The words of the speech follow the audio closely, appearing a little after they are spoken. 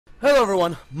Hello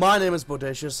everyone, my name is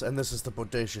Bodacious, and this is the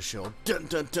Bodacious Show. Dun,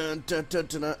 dun, dun, dun, dun,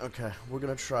 dun, dun. Okay, we're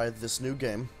gonna try this new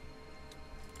game.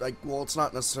 Well, it's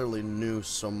not necessarily new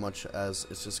so much as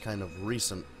it's just kind of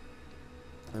recent.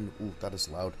 And, ooh, that is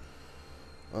loud.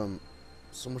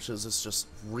 So much as it's just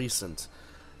recent.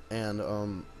 And,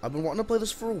 I've been wanting to play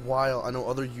this for a while. I know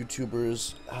other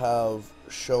YouTubers have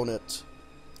shown it,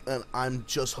 and I'm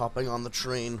just hopping on the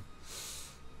train.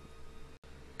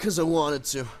 'Cause I wanted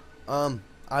to.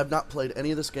 I've not played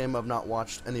any of this game. I've not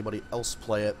watched anybody else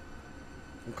play it.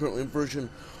 I'm currently in version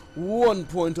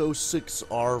 1.06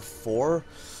 R4.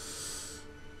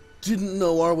 Didn't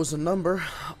know R was a number.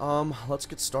 Let's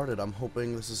get started. I'm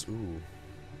hoping this is... Ooh.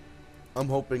 I'm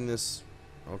hoping this...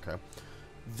 Okay.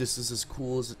 This is as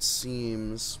cool as it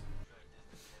seems.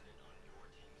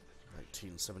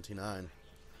 1979.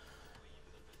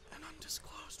 An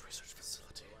undisclosed research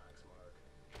facility.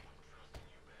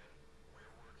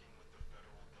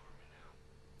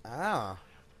 Ah.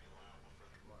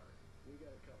 We got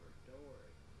it covered. Don't worry.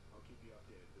 I'll keep you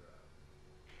updated throughout.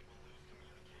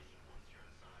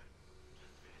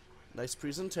 Nice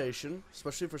presentation,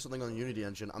 especially for something on the Unity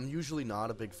engine. I'm usually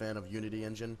not a big fan of Unity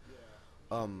engine.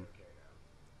 But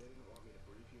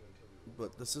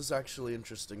this is actually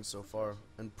interesting so far,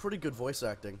 and pretty good voice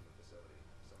acting.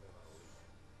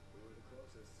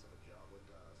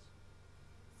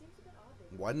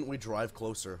 Why didn't we drive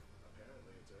closer?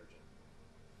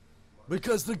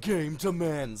 Because the game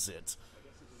demands it.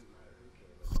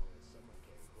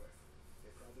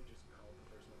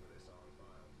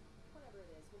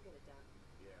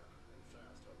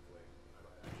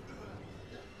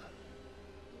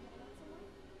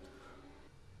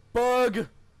 Bug!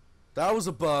 That was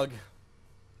a bug.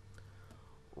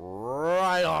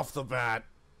 Right off the bat.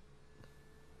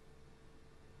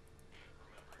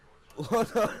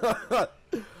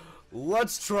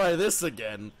 Let's try this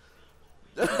again.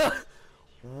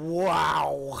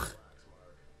 Wow.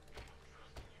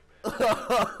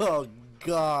 Oh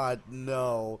God,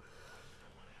 no.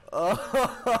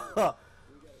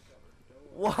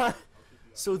 What?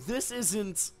 So this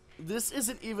isn't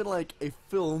even like a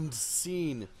filmed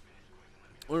scene,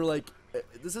 or like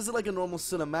this isn't like a normal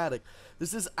cinematic.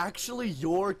 This is actually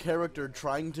your character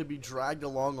trying to be dragged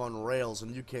along on rails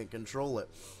and you can't control it,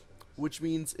 which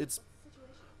means it's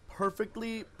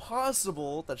perfectly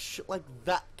possible that shit like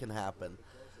that can happen.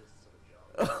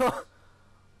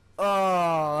 Oh,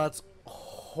 that's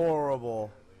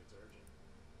horrible.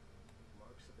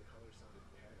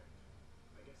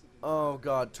 Oh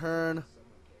God, turn.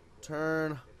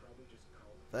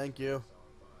 Thank you.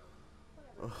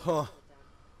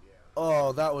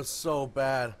 Oh, that was so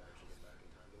bad.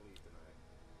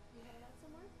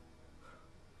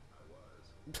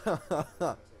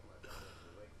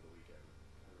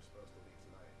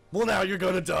 Well, now you're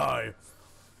gonna die.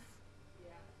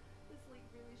 Yeah, this league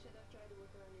really should have tried to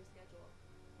work around your schedule.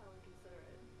 How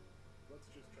inconsiderate. Let's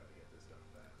just try to get this done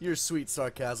fast. Your sweet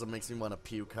sarcasm makes me want to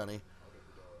puke, honey.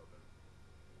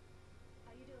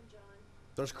 How you doing, John?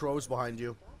 There's crows behind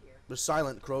you. Got here. There's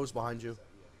silent crows behind you. Oh,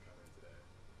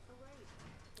 right.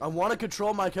 I want to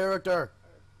control my character.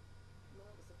 Well,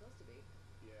 it was supposed to be.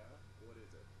 Yeah? What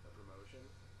is it? A promotion?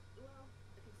 Well,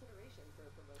 a consideration for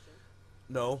a promotion.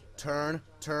 No, turn.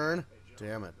 Damn it.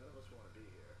 None of us want to be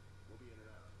here. We'll be in and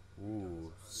out.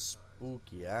 Ooh,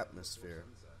 spooky atmosphere.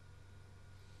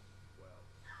 Well,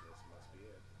 this must be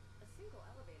it. A single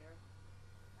elevator.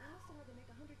 We must have had to make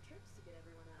 100 trips to get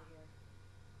everyone out of here.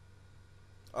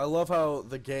 I love how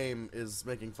the game is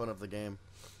making fun of the game.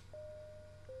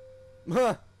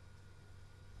 Huh.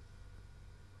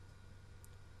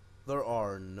 There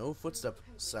are no footstep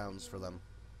sounds for them.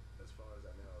 As far as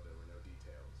I know, there were no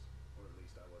details. Or at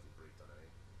least I wasn't briefed on any.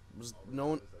 Was All we no know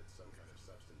one... is that some kind of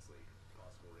substance leak,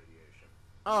 possible radiation.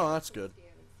 Oh, that's good. Scan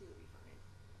and see what we find.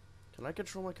 Can I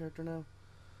control my character now?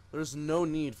 There's no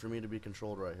need for me to be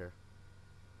controlled right here.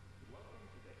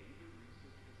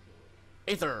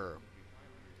 Aether!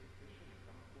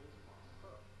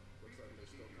 Looks like there's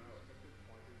still power.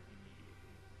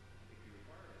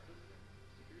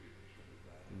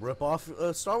 Rip off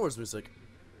Star Wars music.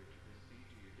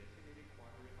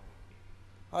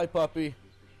 Hi, puppy.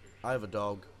 I have a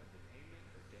dog.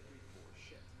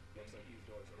 Shit. Looks like these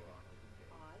doors are locked.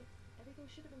 Odd. Everything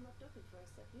should have been left open for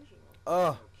us like usual.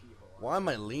 Ugh. Why am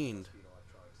I leaned? Be an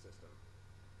electronic system.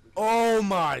 Oh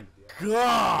my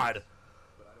God!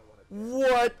 But I don't want to.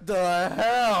 What the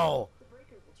hell? The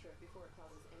breaker will trip before it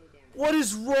causes any damage. What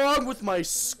is wrong with my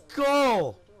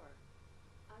skull? The door.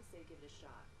 I say give it a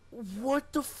shot.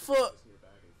 What the fuck? In your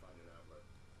bag and find an outlet.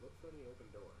 Look for any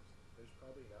open doors. There's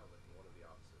probably an outlet in one of the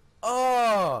offices.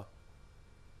 Oh!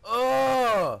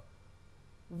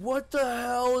 What the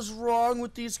hell is wrong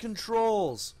with these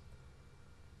controls?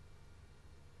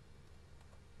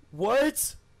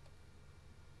 What?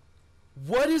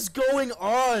 What is going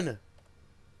on?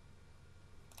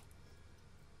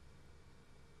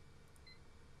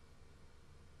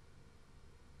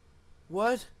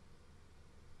 What?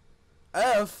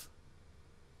 F?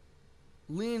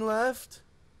 Lean left?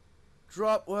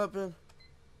 Drop weapon.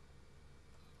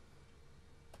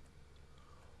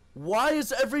 Why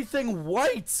is everything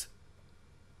white?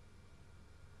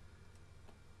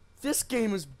 This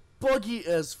game is buggy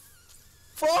as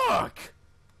fuck.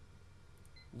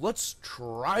 Let's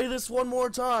try this one more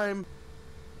time.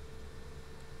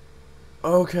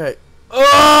 Okay.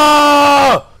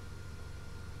 Ah!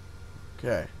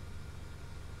 Okay.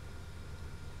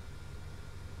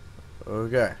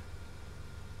 Okay.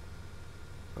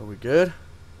 Are we good?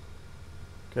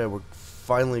 Okay, we're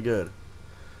finally good.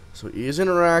 So ease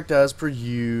interact as per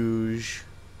usual.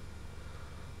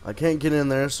 I can't get in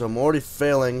there, so I'm already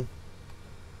failing.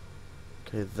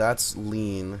 Okay, that's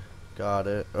lean. Got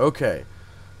it. Okay.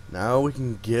 Now we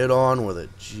can get on with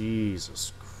it.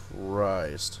 Jesus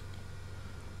Christ.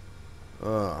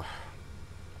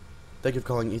 Thank you for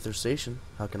calling Ether Station.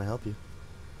 How can I help you?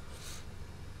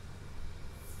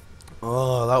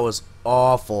 Oh, that was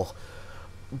awful.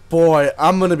 Boy,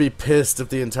 I'm gonna be pissed if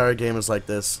the entire game is like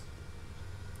this.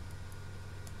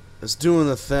 It's doing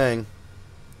the thing.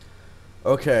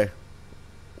 Okay.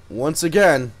 Once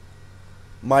again,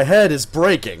 my head is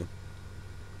breaking.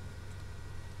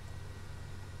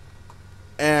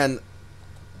 And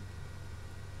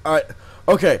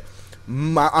okay,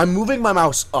 I'm moving my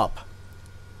mouse up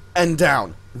and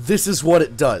down. This is what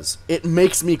it does. It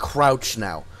makes me crouch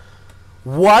now.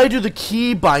 Why do the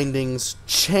key bindings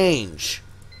change?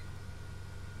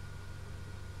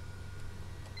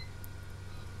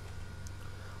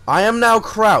 I am now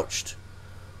crouched.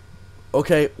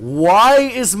 Okay, why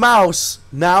is mouse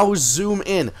now zoom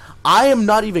in? I am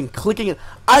not even clicking it.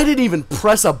 I didn't even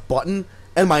press a button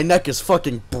and my neck is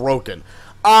fucking broken.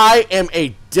 I am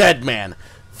a dead man.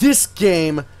 This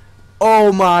game,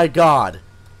 oh my god.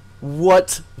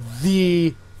 What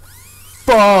the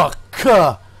fuck?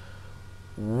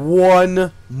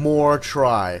 One more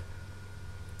try.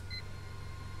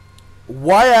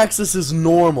 Y-axis is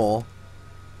normal.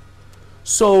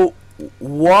 So,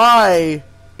 why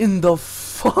in the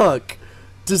fuck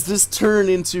does this turn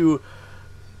into...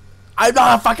 I'm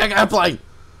not a fucking airplane!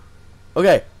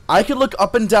 Okay, I can look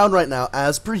up and down right now,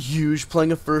 as per usual,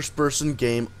 playing a first-person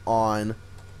game on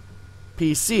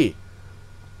PC.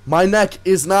 My neck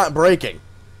is not breaking.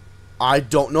 I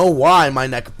don't know why my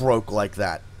neck broke like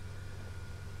that.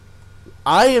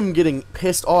 I am getting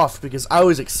pissed off because I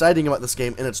was excited about this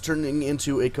game and it's turning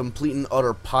into a complete and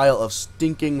utter pile of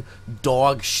stinking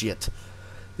dog shit.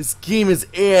 This game is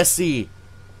ASE.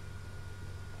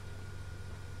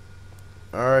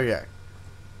 Okay. I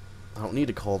don't need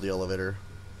to call the elevator.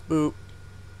 Boop.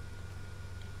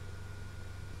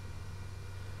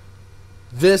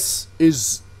 This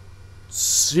is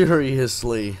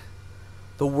seriously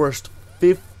the worst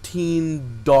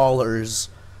 $15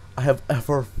 I have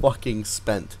ever fucking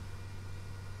spent.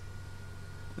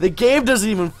 The game doesn't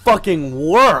even fucking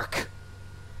work.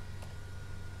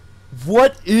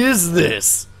 What is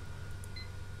this?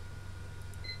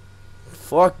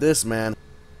 Fuck this, man.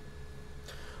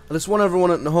 I just want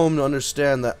everyone at home to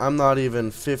understand that I'm not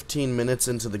even 15 minutes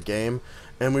into the game,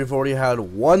 and we've already had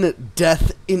one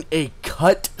death in a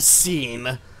cut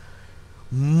scene.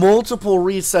 Multiple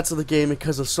resets of the game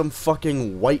because of some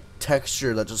fucking white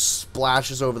texture that just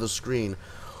splashes over the screen.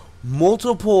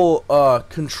 Multiple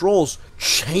controls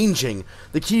changing.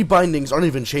 The key bindings aren't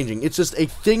even changing. It's just a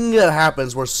thing that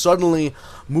happens where suddenly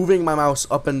moving my mouse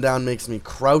up and down makes me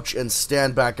crouch and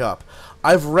stand back up.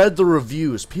 I've read the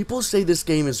reviews. People say this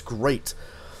game is great.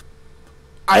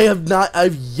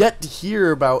 I've yet to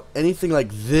hear about anything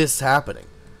like this happening.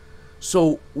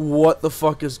 So what the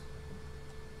fuck is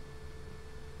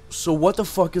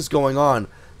going on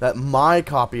that my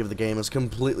copy of the game is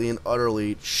completely and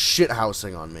utterly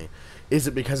shithousing on me? Is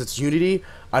it because it's Unity?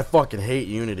 I fucking hate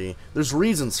Unity. There's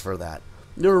reasons for that.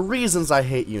 There are reasons I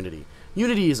hate Unity.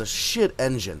 Unity is a shit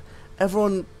engine.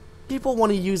 People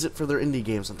want to use it for their indie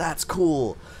games, and that's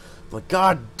cool. But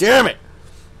god damn it!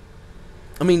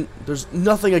 I mean, there's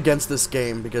nothing against this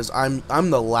game because I'm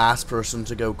the last person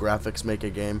to go graphics make a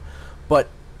game. But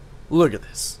look at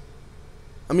this.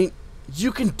 I mean,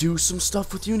 you can do some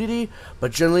stuff with Unity,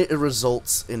 but generally it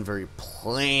results in very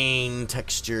plain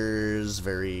textures,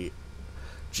 very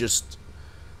just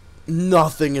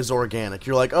nothing is organic.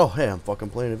 You're like, oh hey, I'm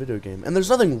fucking playing a video game. And there's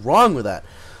nothing wrong with that.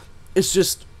 It's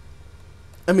just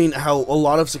I mean, how a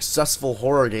lot of successful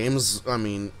horror games, I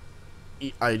mean,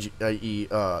 i.e.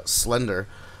 Slender,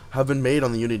 have been made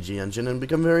on the Unity engine and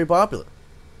become very popular.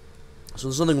 So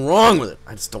there's nothing wrong with it.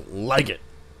 I just don't like it.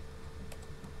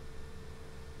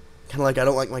 Kind of like I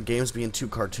don't like my games being too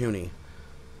cartoony.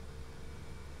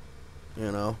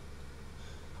 You know?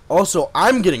 Also,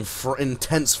 I'm getting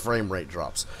intense frame rate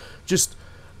drops. Just,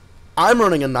 I'm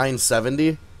running a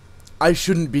 970. I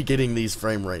shouldn't be getting these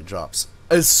frame rate drops.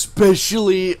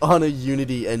 Especially on a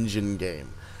Unity engine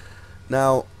game.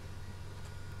 Now,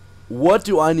 what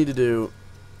do I need to do?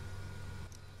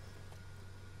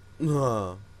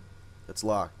 It's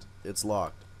locked. It's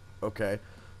locked. Okay.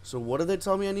 So what did they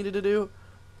tell me I needed to do?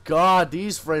 God,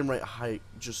 these frame rate height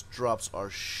just drops are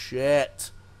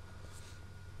shit.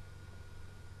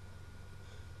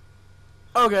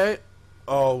 Okay.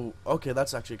 Oh, okay,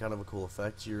 that's actually kind of a cool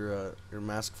effect. Your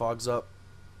mask fogs up.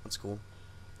 That's cool.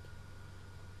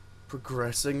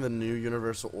 Progressing the new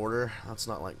universal order. That's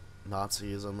not like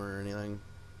Nazism or anything.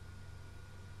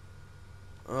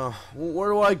 Where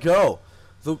do I go?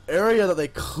 The area that they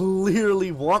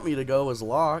clearly want me to go is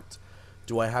locked.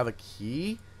 Do I have a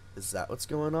key? Is that what's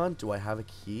going on? Do I have a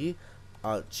key?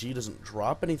 G doesn't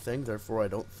drop anything, therefore I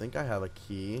don't think I have a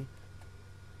key.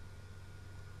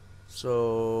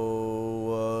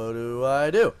 So, what do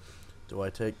I do? Do I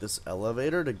take this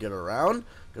elevator to get around?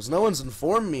 Because no one's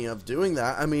informed me of doing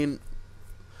that. I mean,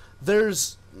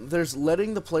 there's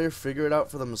letting the player figure it out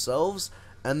for themselves,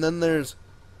 and then there's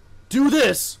do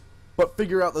this, but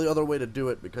figure out the other way to do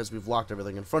it because we've locked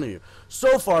everything in front of you.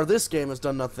 So far, this game has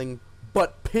done nothing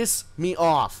but piss me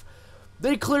off.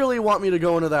 They clearly want me to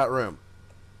go into that room.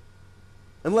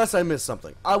 Unless I miss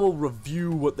something. I will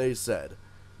review what they said.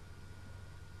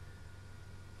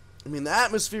 I mean, the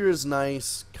atmosphere is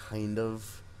nice, kind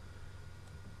of.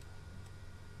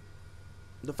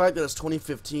 The fact that it's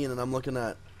 2015 and I'm looking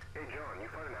at... Hey John, you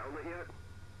find an outlet yet?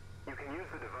 You can use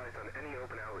the device on any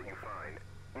open outlet you find.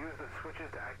 Use the switches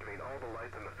to activate all the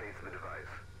lights on the face of the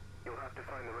device. You'll have to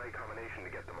find the right combination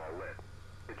to get them all lit.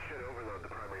 It should overload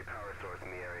the primary power source in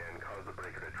the area and cause the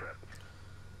breaker to trip.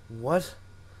 What?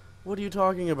 What are you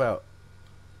talking about?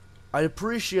 I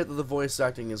appreciate that the voice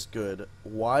acting is good.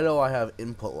 Why do I have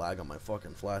input lag on my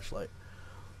fucking flashlight?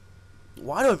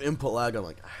 Why do I have input lag on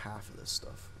like half of this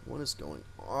stuff? What is going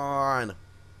on?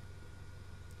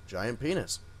 Giant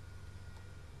penis.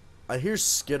 I hear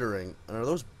skittering. And are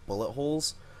those bullet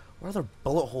holes? Why are there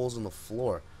bullet holes in the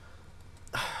floor?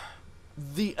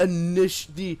 The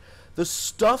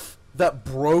stuff that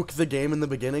broke the game in the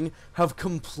beginning have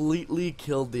completely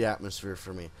killed the atmosphere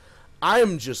for me. I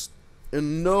am just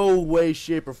in no way,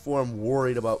 shape, or form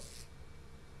worried about...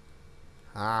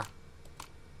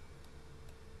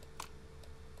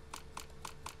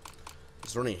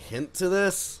 Is there any hint to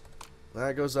this?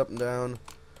 That goes up and down.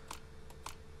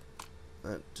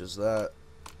 That does that.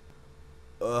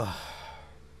 Ugh.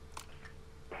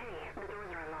 Hey, the doors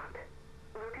are unlocked.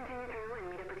 We'll continue through and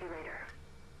meet up with you later.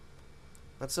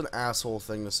 That's an asshole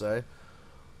thing to say.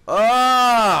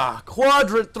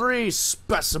 QuadRANT 3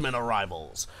 specimen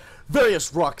arrivals.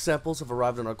 Various rock samples have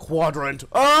arrived on our QuadRANT.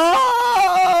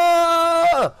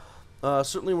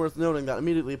 Certainly worth noting that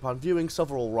immediately upon viewing,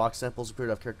 several rock samples appear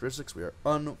to have characteristics we are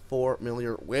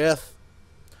unfamiliar with.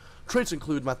 Traits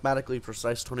include mathematically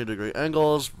precise 20-degree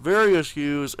angles, various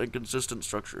hues, and consistent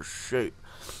structure shape.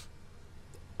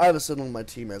 I have assembled my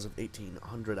team as of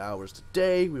 1800 hours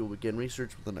today. We will begin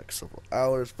research for the next several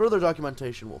hours. Further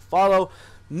documentation will follow.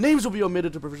 Names will be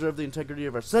omitted to preserve the integrity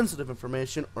of our sensitive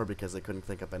information, or because they couldn't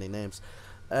think up any names.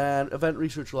 And event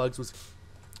research logs was...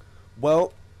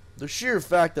 Well, the sheer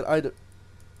fact that I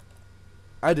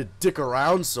had to dick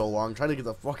around so long trying to get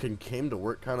the fucking game to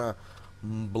work kind of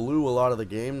blew a lot of the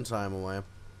game time away.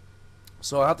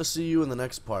 So I'll have to see you in the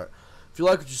next part. If you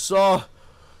like what you saw...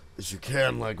 If you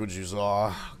can like what you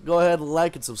saw, go ahead and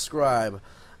like and subscribe.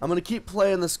 I'm going to keep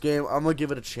playing this game. I'm going to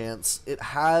give it a chance. It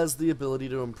has the ability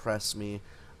to impress me.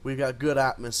 We've got good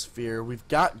atmosphere. We've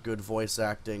got good voice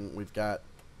acting. We've got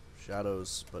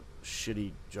shadows, but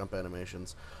shitty jump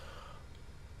animations.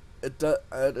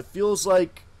 It feels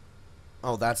like...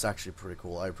 Oh, that's actually pretty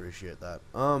cool. I appreciate that.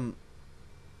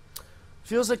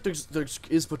 Feels like there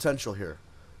is potential here.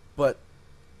 But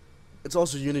it's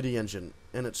also Unity engine,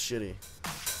 and it's shitty.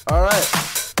 Alright,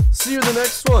 see you in the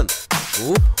next one.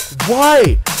 Ooh.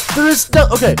 Why? There is no...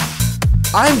 Okay,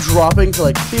 I'm dropping to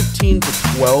like 15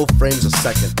 to 12 frames a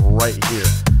second right here.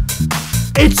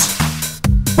 It's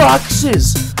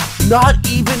boxes! Not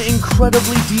even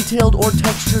incredibly detailed or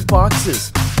textured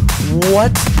boxes.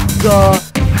 What the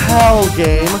hell,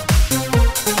 game?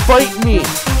 Fight me!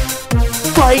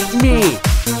 Fight me!